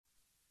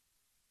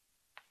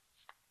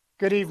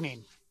Good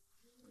evening.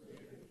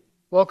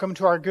 Welcome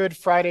to our Good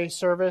Friday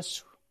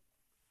service.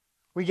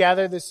 We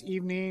gather this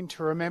evening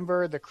to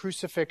remember the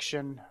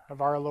crucifixion of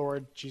our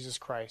Lord Jesus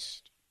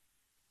Christ,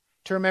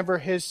 to remember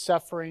his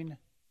suffering,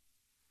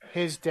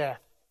 his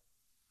death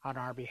on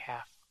our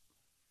behalf.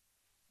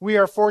 We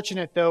are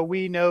fortunate, though,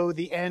 we know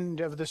the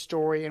end of the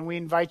story, and we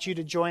invite you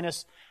to join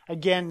us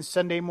again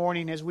Sunday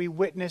morning as we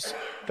witness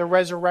the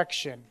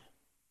resurrection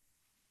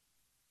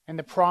and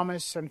the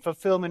promise and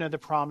fulfillment of the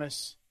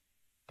promise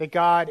that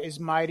God is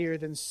mightier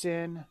than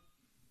sin,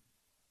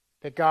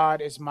 that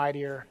God is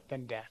mightier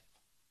than death.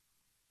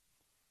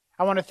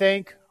 I want to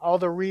thank all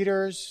the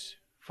readers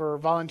for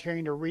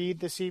volunteering to read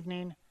this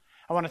evening.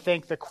 I want to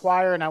thank the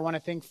choir, and I want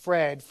to thank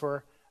Fred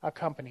for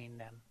accompanying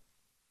them.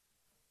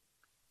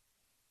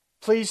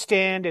 Please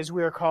stand as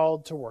we are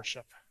called to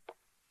worship.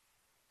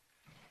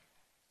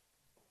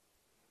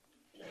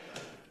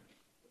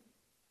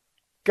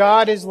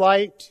 God is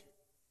light,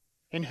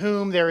 in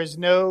whom there is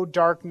no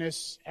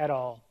darkness at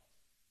all.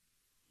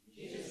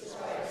 Jesus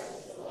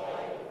Christ is the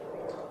light of the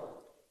world.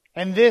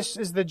 And this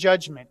is the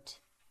judgment,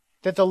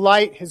 that the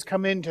light has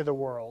come into the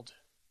world.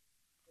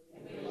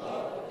 And we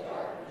love the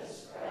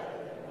darkness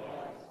rather than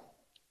light.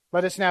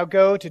 Let us now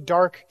go to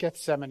dark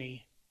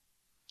Gethsemane.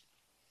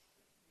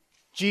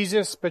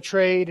 Jesus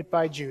betrayed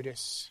by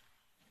Judas.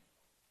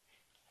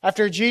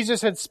 After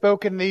Jesus had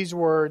spoken these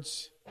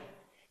words,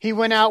 he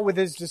went out with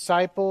his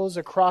disciples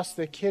across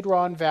the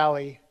Kidron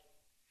Valley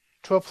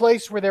to a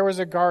place where there was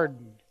a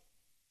garden,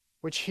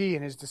 which he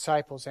and his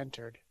disciples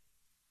entered.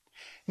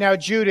 Now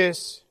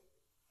Judas,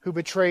 who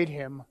betrayed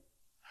him,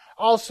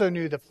 also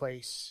knew the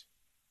place,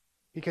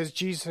 because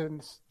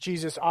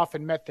Jesus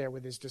often met there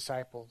with his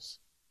disciples.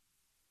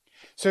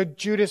 So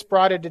Judas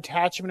brought a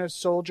detachment of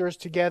soldiers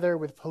together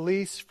with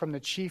police from the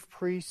chief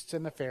priests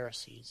and the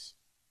Pharisees.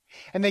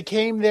 And they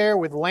came there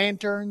with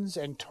lanterns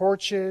and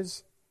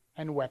torches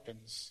and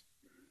weapons.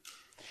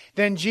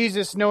 Then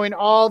Jesus, knowing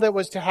all that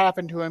was to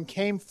happen to him,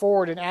 came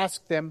forward and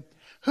asked them,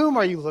 "Whom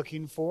are you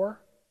looking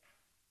for?"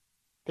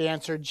 They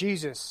answered,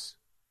 "Jesus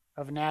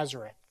of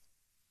Nazareth."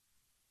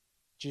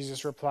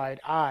 Jesus replied,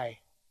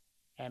 "I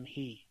am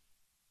he."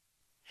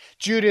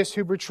 Judas,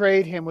 who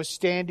betrayed him, was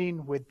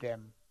standing with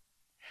them.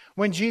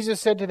 When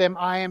Jesus said to them,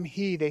 "I am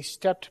he," they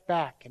stepped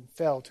back and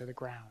fell to the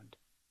ground.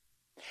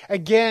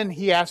 Again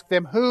he asked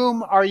them,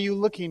 "Whom are you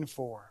looking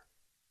for?"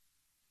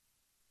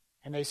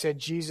 And they said,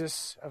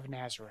 "Jesus of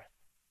Nazareth."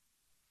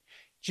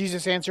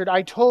 Jesus answered,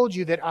 "I told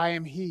you that I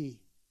am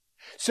he.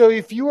 So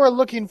if you are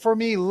looking for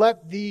me,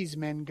 let these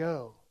men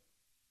go."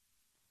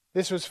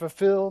 This was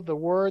fulfilled, the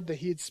word that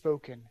he had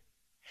spoken.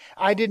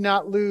 "I did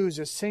not lose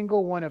a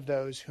single one of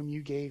those whom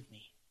you gave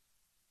me."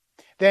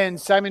 Then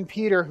Simon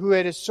Peter, who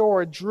had a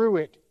sword, drew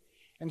it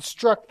and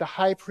struck the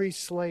high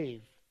priest's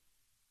slave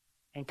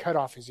and cut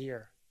off his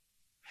ear.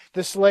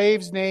 The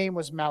slave's name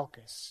was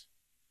Malchus.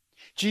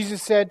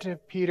 Jesus said to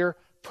Peter,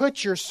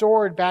 "Put your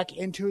sword back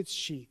into its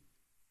sheath.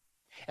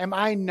 Am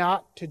I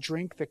not to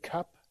drink the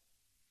cup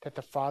that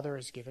the Father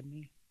has given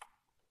me?"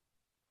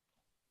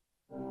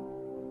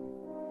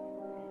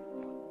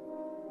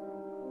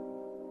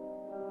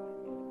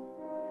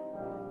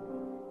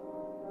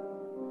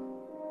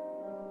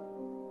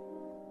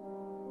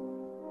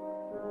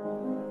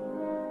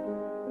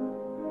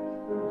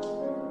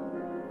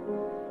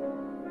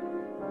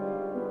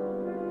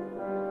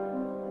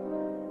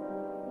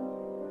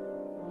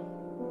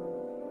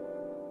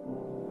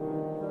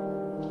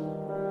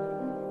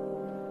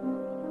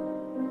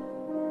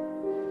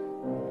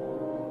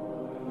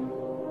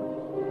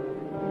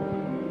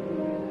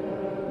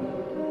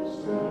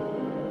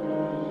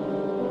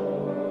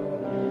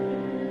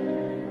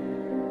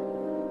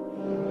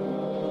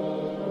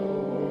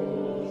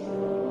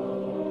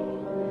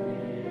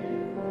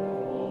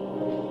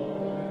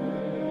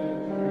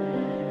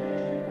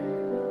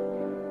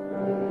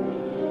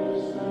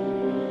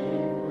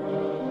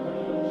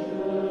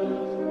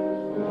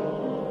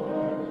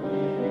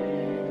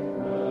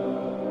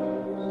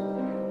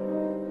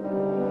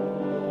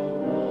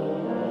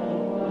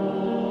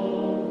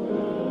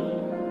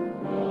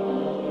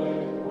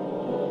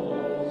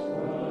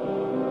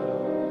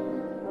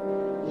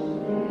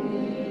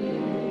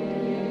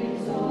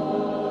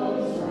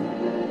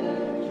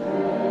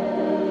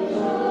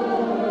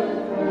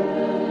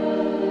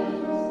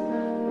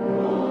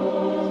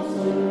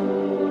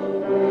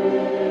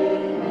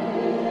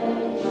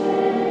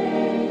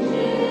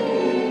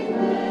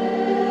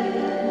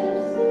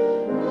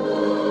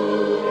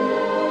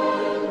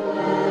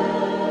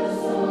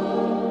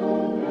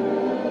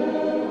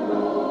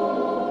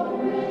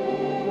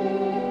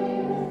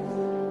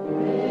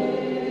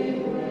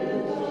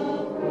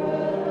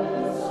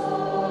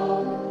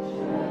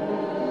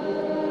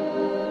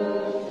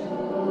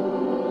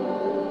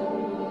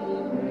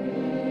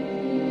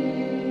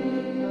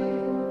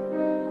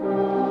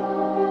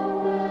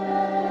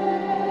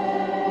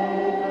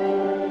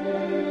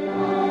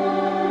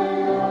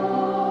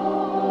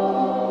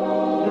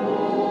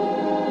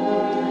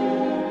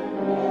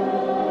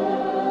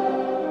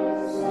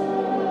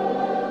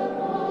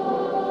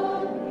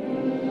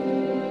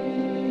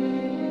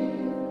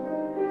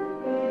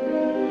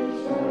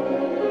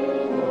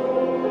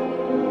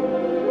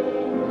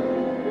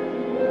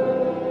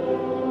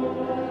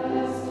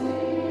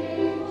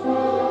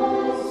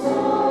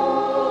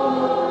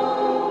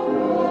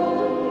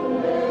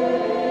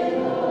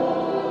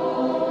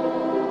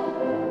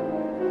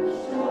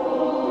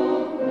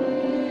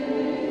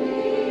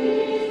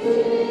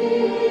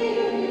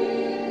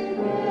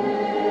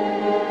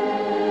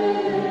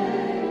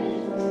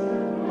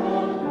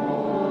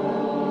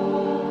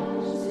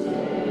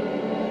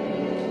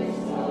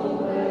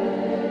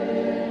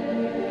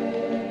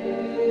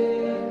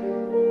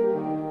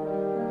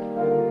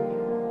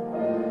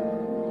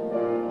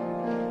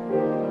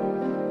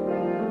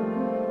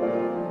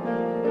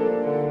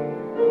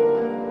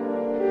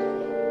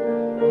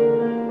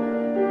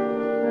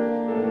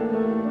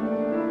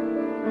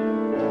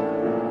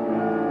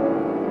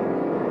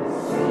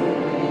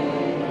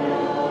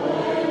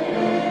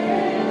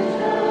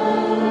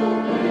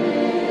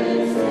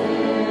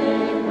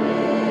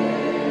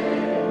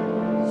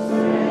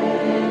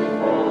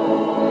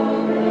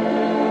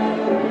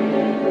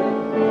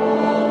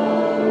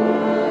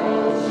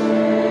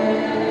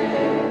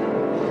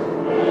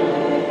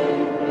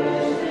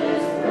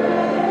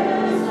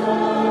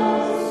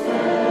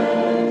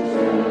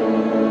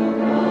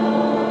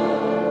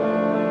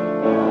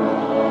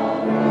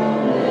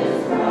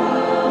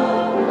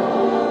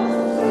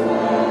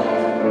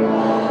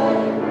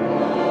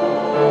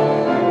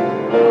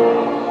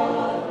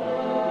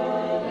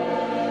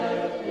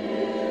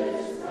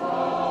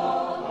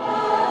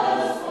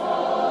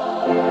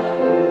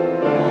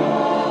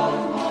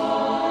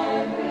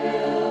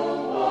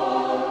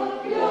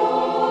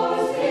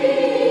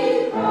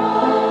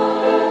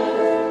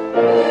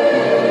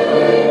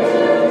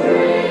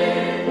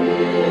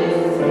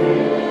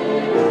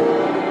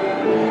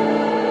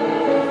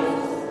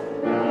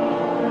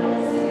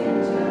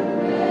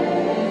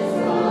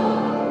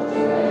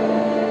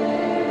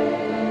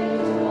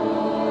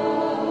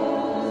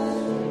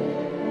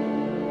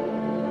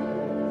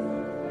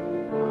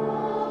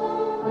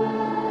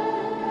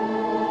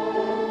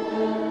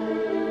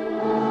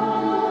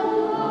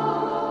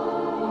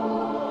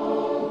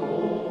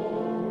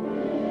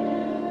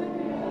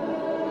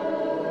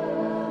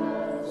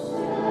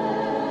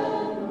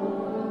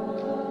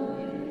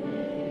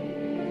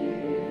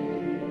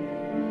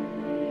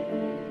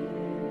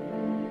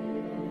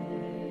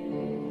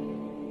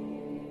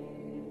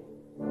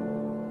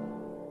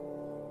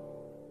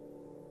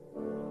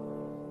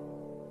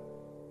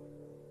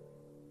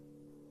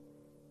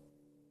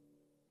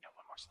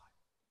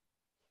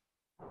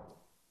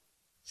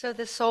 So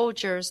the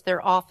soldiers,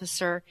 their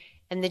officer,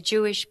 and the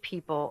Jewish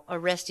people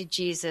arrested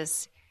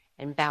Jesus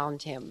and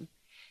bound him.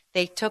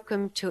 They took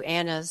him to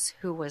Annas,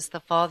 who was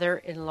the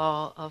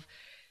father-in-law of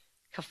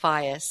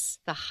Caiaphas,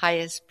 the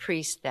highest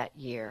priest that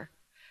year.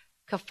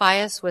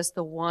 Caiaphas was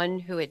the one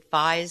who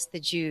advised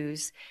the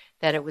Jews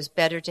that it was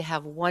better to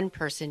have one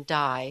person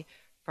die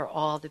for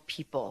all the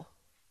people.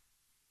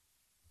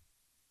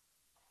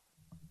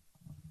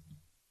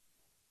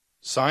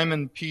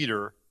 Simon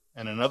Peter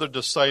and another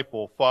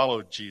disciple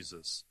followed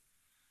Jesus.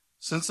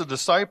 Since the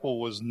disciple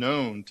was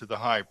known to the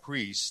high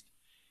priest,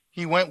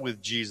 he went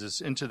with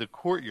Jesus into the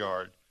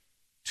courtyard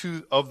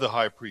of the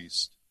high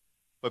priest.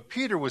 But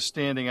Peter was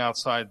standing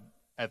outside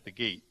at the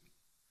gate.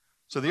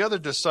 So the other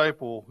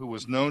disciple, who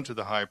was known to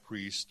the high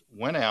priest,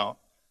 went out,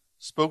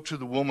 spoke to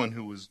the woman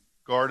who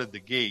guarded the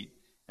gate,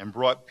 and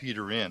brought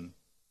Peter in.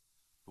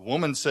 The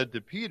woman said to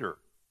Peter,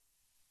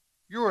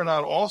 "You are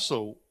not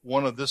also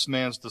one of this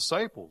man's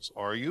disciples,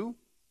 are you?"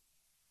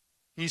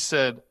 He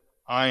said,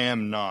 "I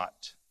am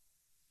not."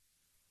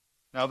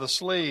 Now the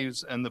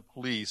slaves and the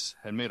police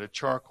had made a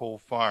charcoal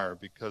fire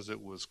because it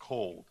was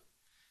cold,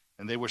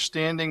 and they were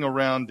standing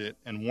around it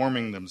and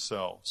warming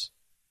themselves.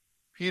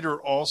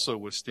 Peter also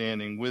was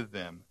standing with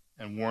them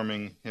and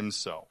warming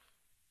himself.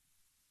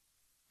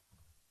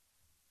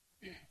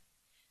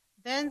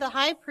 Then the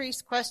high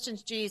priest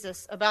questioned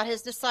Jesus about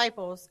his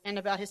disciples and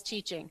about his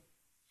teaching.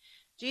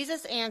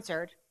 Jesus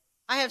answered,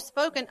 "I have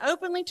spoken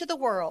openly to the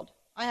world.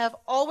 I have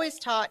always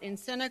taught in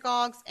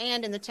synagogues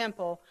and in the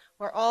temple,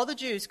 where all the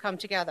Jews come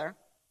together.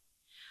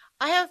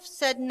 I have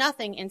said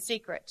nothing in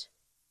secret.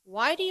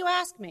 Why do you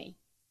ask me?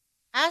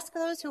 Ask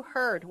those who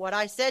heard what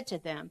I said to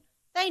them.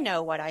 They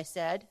know what I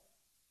said."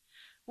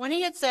 When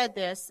he had said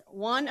this,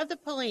 one of the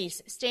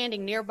police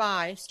standing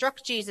nearby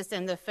struck Jesus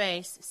in the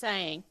face,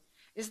 saying,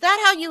 "Is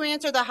that how you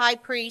answer the high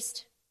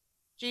priest?"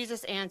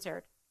 Jesus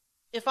answered,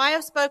 "If I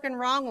have spoken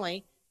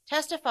wrongly,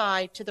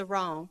 testify to the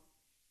wrong.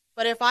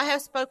 But if I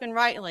have spoken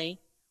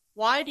rightly,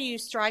 why do you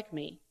strike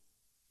me?"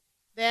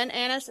 Then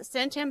Annas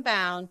sent him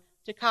bound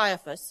to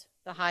Caiaphas,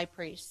 the high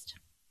priest.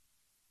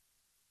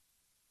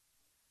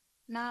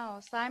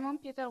 Now Simon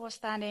Peter was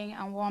standing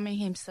and warming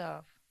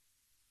himself.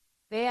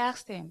 They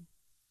asked him,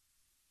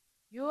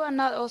 "You are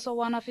not also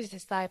one of his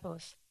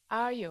disciples,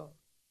 are you?"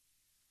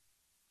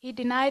 He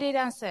denied it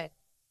and said,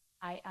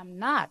 "I am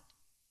not."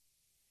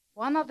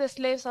 One of the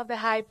slaves of the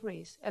high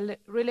priest, a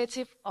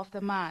relative of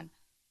the man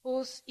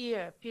whose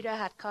ear Peter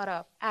had cut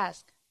off,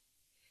 asked,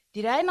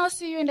 "Did I not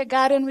see you in the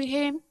garden with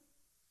him?"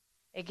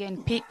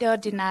 Again Peter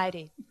denied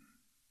it,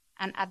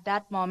 and at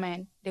that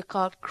moment the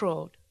cock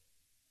crowed.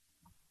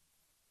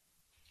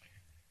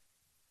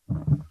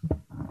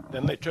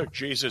 Then they took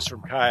Jesus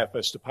from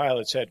Caiaphas to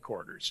Pilate's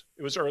headquarters.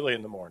 It was early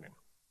in the morning.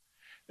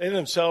 They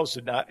themselves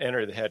did not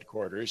enter the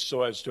headquarters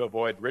so as to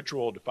avoid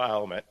ritual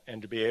defilement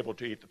and to be able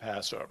to eat the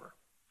Passover.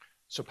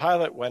 So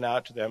Pilate went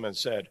out to them and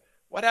said,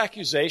 "What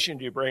accusation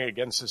do you bring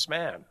against this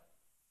man?"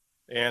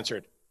 They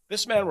answered,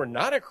 "This man were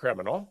not a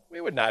criminal. We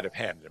would not have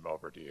handed him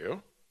over to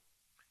you."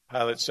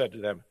 Pilate said to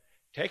them,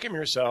 "Take him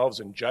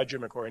yourselves and judge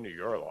him according to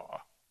your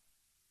law."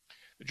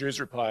 The Jews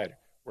replied,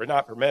 "We're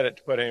not permitted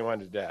to put anyone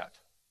to death."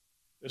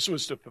 This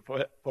was to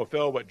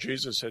fulfill what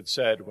Jesus had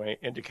said when he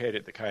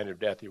indicated the kind of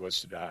death he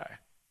was to die.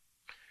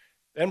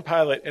 Then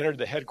Pilate entered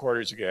the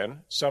headquarters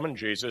again, summoned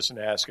Jesus, and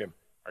asked him,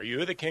 "Are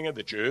you the king of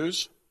the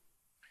Jews?"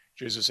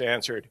 Jesus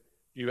answered,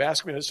 "Do you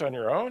ask me this on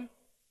your own,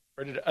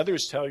 or did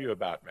others tell you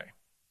about me?"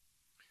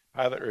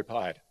 Pilate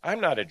replied, "I'm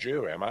not a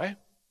Jew, am I?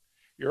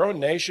 Your own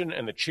nation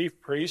and the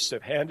chief priests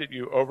have handed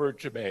you over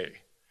to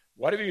me.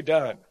 What have you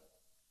done?"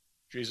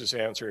 Jesus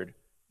answered,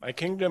 "My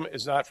kingdom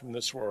is not from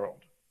this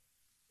world.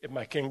 If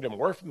my kingdom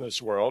were from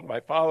this world,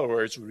 my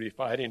followers would be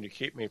fighting to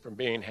keep me from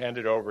being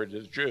handed over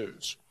to the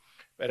Jews.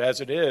 But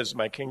as it is,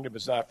 my kingdom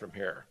is not from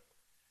here."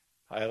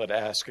 Pilate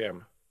asked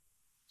him,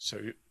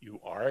 "So you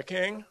are a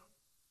king?"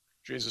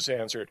 Jesus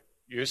answered,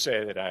 "You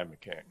say that I am a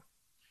king.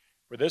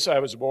 For this I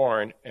was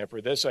born, and for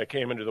this I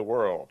came into the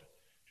world,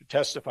 to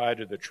testify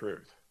to the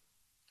truth.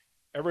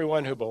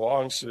 Everyone who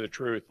belongs to the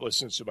truth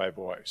listens to my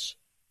voice."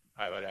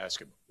 Pilate asked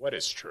him, "What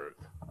is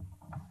truth?"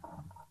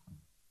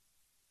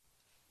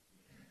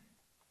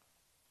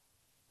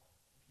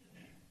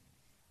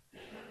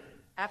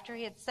 After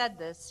he had said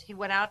this, he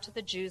went out to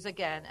the Jews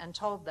again and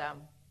told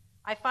them,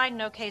 "I find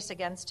no case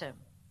against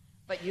him,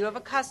 but you have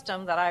a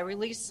custom that I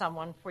release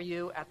someone for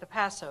you at the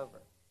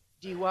Passover.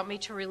 Do you want me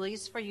to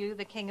release for you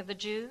the king of the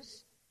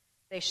Jews?"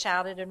 They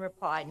shouted in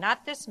reply,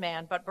 "Not this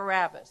man, but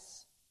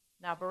Barabbas."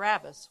 Now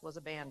Barabbas was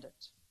a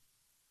bandit.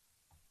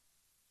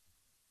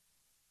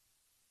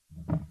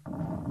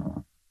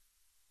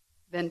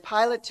 Then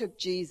Pilate took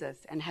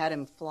Jesus and had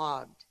him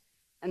flogged,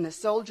 and the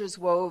soldiers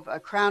wove a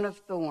crown of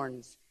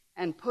thorns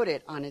and put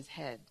it on his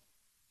head,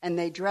 and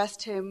they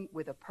dressed him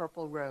with a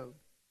purple robe.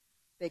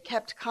 They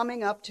kept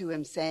coming up to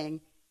him,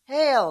 saying,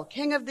 "Hail,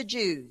 King of the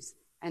Jews,"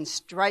 and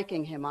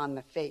striking him on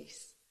the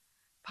face.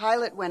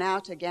 Pilate went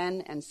out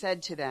again and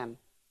said to them,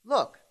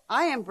 "Look,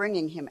 I am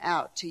bringing him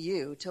out to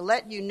you to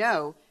let you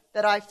know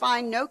that I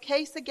find no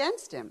case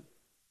against him."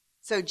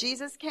 So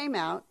Jesus came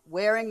out,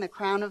 wearing the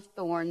crown of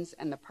thorns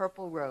and the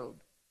purple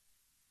robe.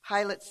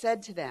 Pilate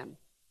said to them,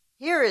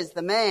 "Here is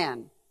the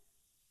man."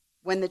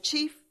 When the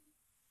chief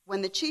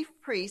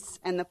priests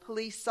and the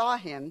police saw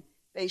him,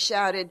 they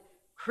shouted,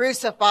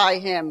 "Crucify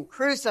him!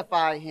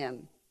 Crucify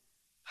him!"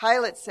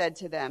 Pilate said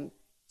to them,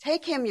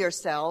 "Take him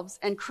yourselves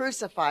and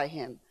crucify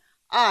him.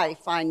 I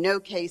find no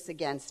case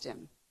against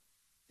him."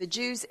 The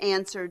Jews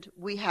answered,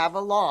 "We have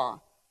a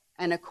law,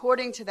 and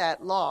according to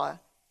that law,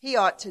 he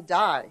ought to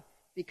die,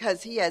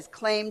 because he has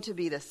claimed to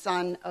be the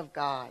Son of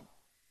God."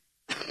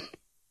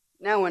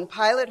 Now when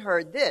Pilate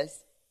heard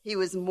this, he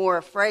was more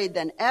afraid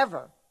than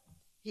ever.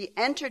 He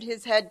entered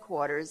his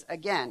headquarters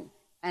again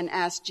and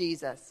asked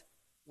Jesus,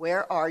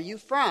 "Where are you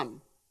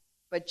from?"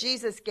 But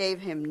Jesus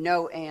gave him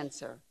no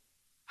answer.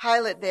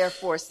 Pilate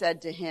therefore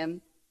said to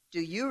him, "Do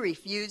you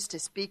refuse to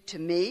speak to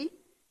me?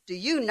 Do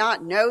you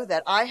not know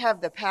that I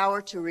have the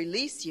power to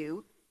release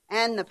you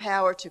and the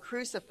power to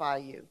crucify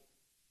you?"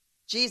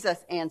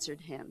 Jesus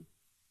answered him,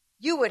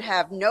 "You would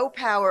have no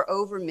power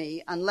over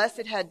me unless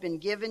it had been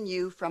given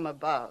you from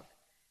above.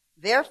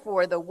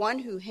 Therefore, the one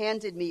who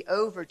handed me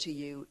over to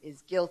you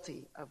is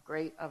guilty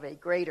of a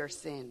greater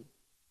sin."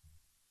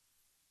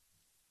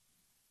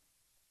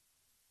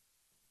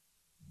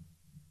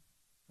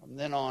 From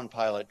then on,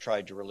 Pilate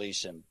tried to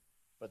release him,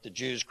 but the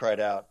Jews cried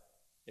out,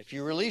 "If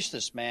you release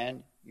this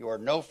man, you are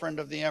no friend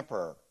of the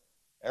emperor.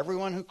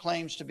 Everyone who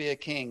claims to be a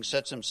king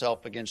sets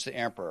himself against the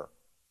emperor."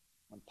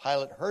 When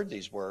Pilate heard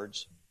these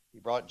words, he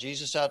brought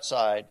Jesus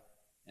outside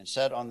and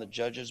sat on the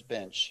judge's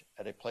bench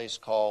at a place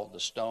called the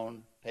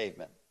Stone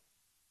Pavement,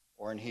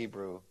 or in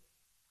Hebrew,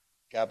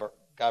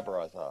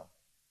 Gabbatha.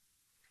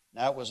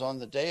 Now it was on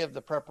the day of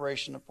the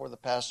preparation for the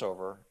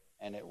Passover,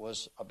 and it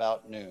was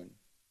about noon.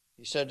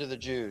 He said to the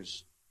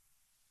Jews,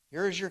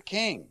 "Here is your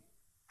king."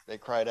 They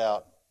cried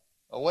out,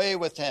 "Away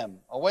with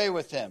him! Away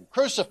with him!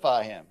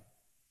 Crucify him!"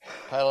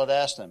 Pilate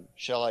asked them,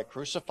 "Shall I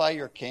crucify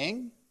your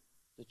king?"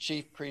 The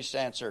chief priests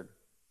answered,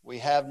 "We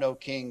have no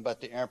king but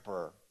the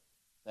emperor."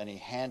 Then he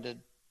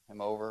handed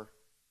him over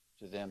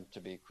to them to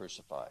be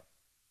crucified.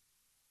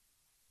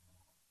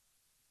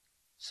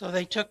 So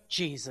they took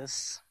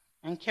Jesus,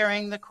 and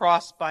carrying the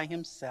cross by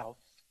himself,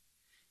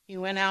 he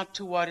went out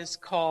to what is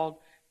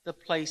called the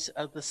place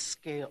of the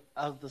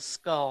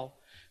skull,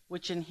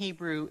 which in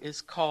Hebrew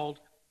is called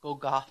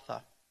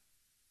Golgotha.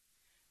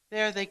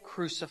 There they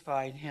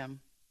crucified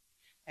him,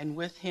 and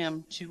with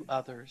him 2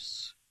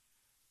 others,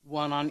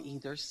 one on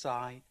either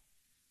side,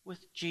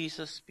 with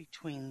Jesus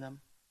between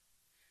them.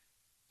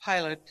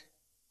 Pilate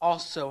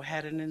also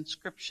had an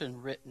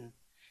inscription written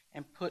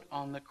and put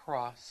on the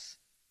cross.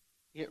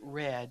 It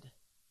read,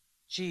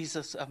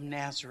 "Jesus of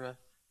Nazareth,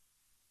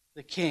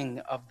 the King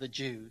of the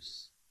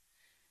Jews."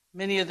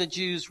 Many of the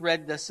Jews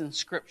read this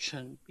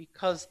inscription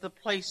because the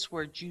place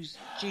where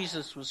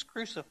Jesus was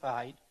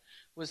crucified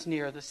was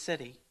near the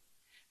city,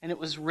 and it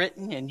was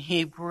written in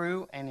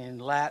Hebrew and in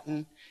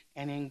Latin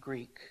and in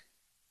Greek.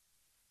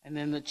 And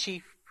then the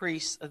chief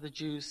priests of the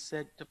Jews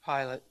said to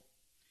Pilate,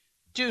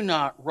 "Do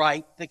not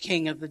write the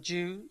King of the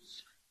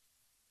Jews."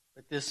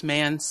 But this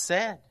man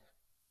said,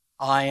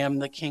 "I am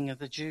the King of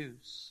the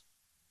Jews."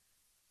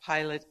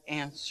 Pilate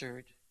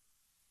answered,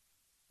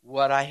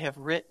 "What I have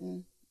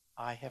written,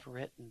 I have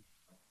written."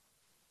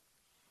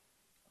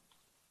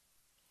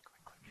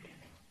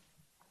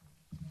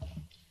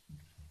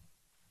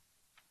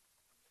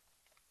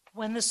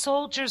 When the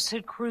soldiers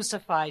had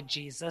crucified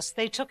Jesus,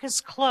 they took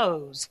his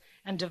clothes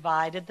and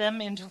divided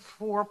them into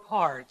 4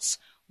 parts,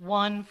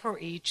 one for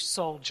each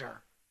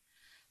soldier.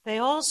 They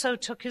also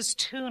took his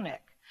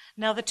tunic.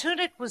 Now the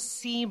tunic was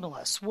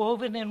seamless,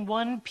 woven in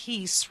one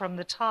piece from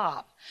the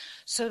top.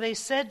 So they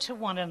said to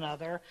one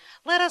another,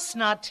 "Let us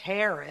not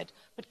tear it,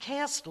 but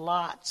cast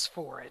lots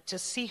for it to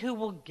see who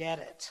will get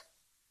it."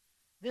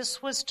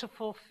 This was to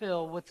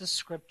fulfill what the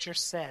scripture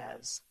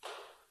says.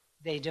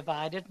 "They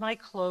divided my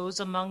clothes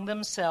among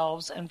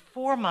themselves, and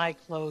for my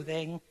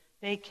clothing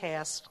they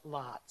cast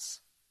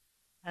lots."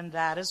 And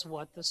that is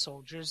what the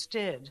soldiers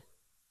did.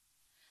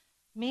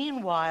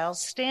 Meanwhile,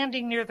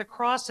 standing near the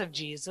cross of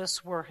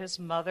Jesus were his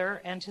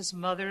mother and his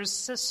mother's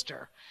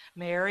sister,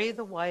 Mary,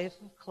 the wife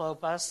of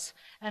Clopas,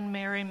 and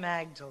Mary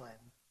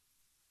Magdalene.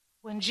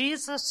 When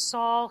Jesus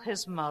saw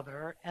his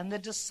mother and the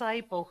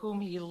disciple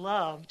whom he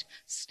loved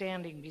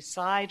standing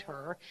beside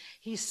her,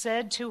 he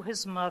said to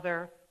his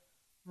mother,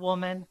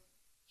 "Woman,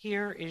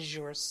 here is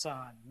your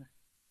son."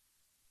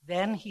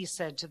 Then he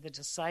said to the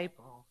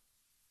disciple,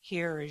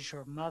 "Here is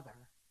your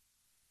mother."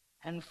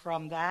 And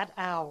from that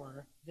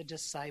hour, the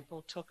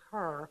disciple took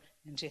her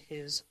into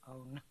his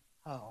own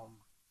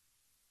home.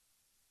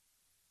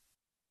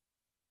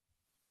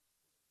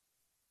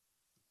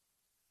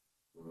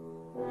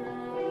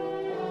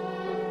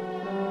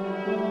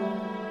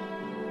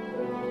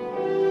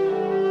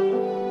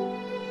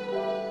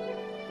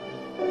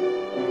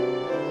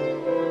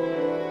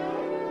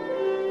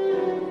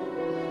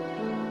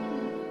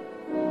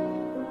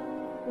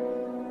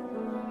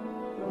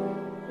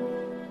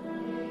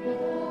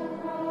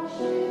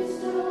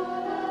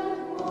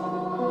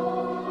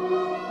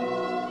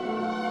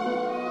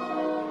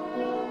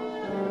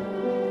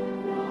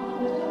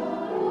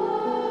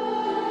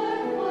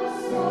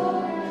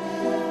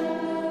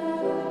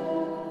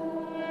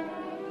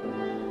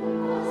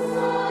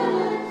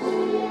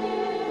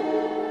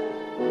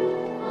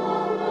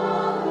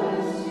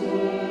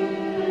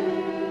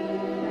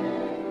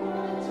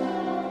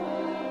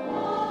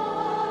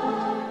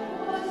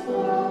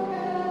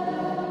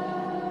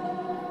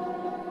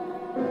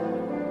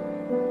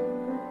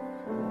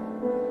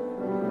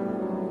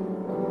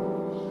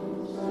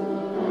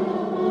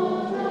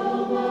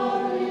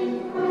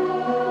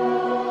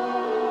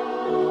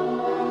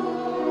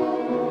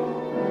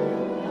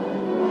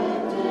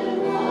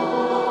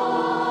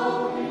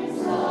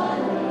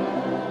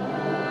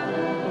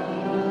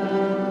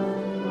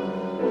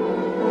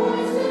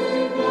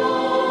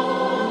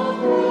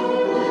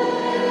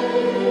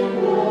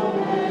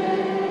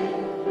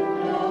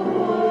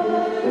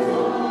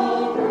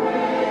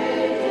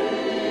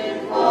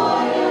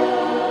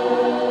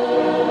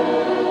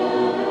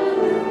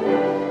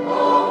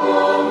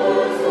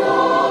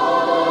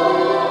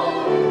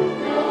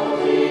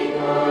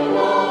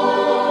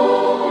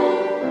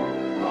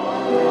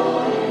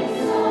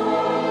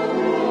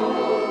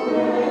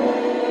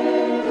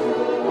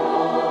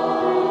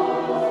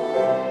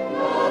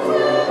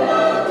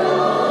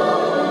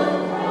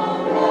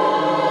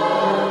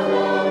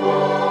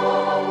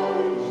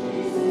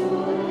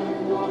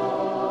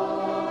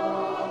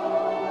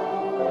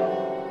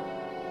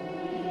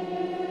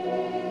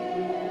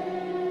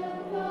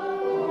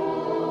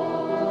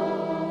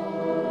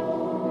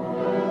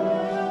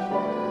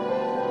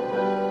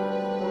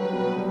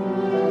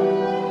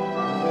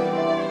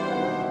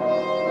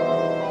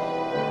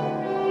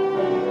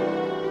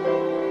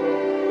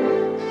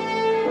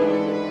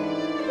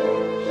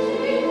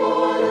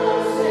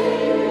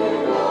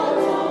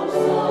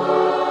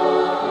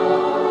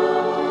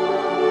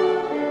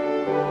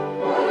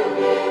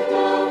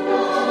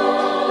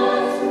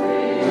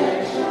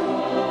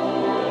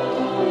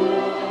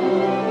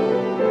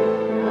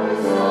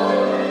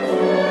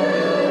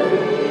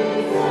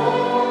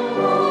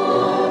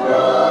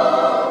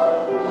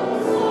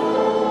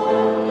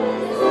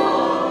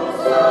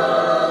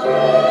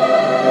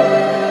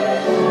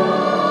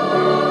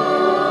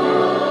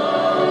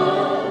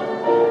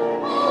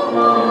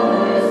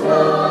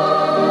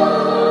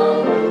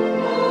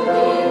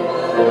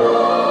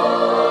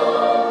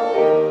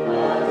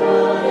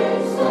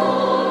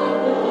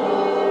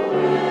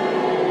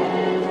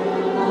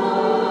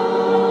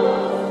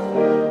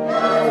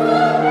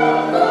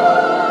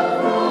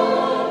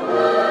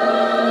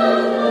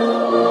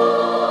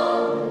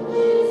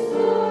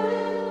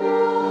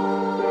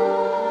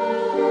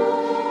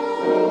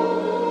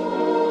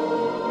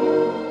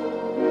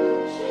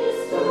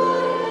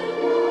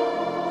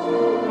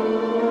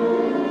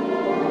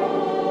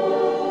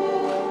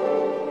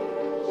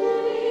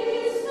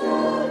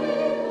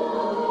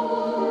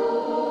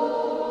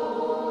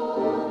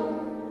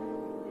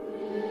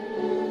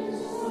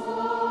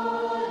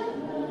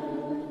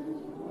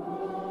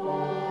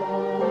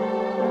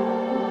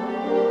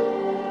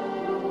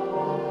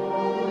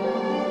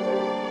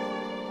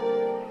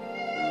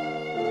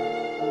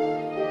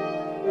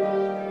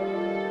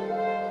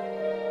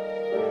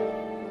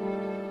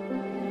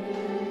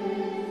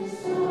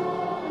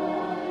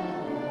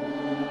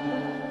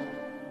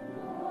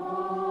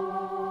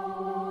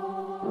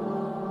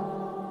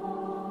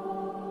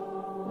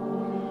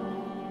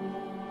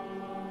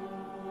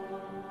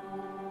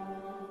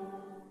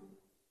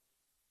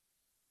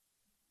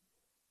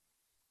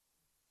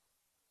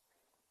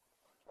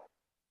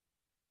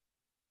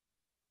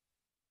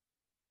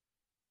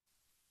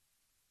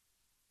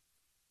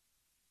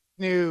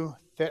 knew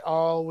that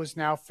all was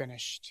now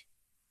finished.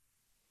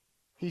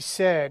 He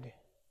said,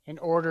 in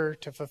order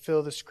to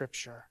fulfill the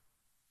scripture,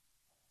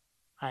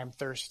 I am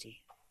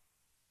thirsty.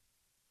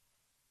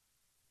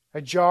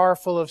 A jar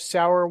full of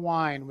sour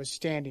wine was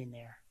standing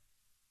there.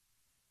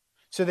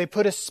 So they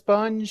put a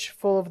sponge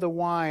full of the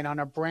wine on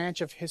a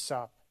branch of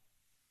hyssop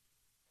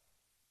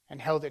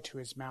and held it to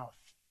his mouth.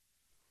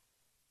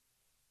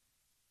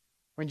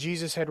 When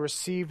Jesus had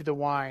received the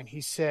wine,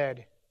 he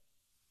said,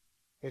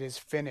 "It is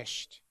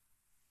finished."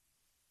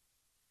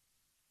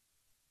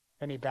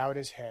 Then he bowed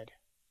his head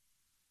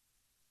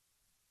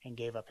and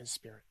gave up his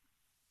spirit.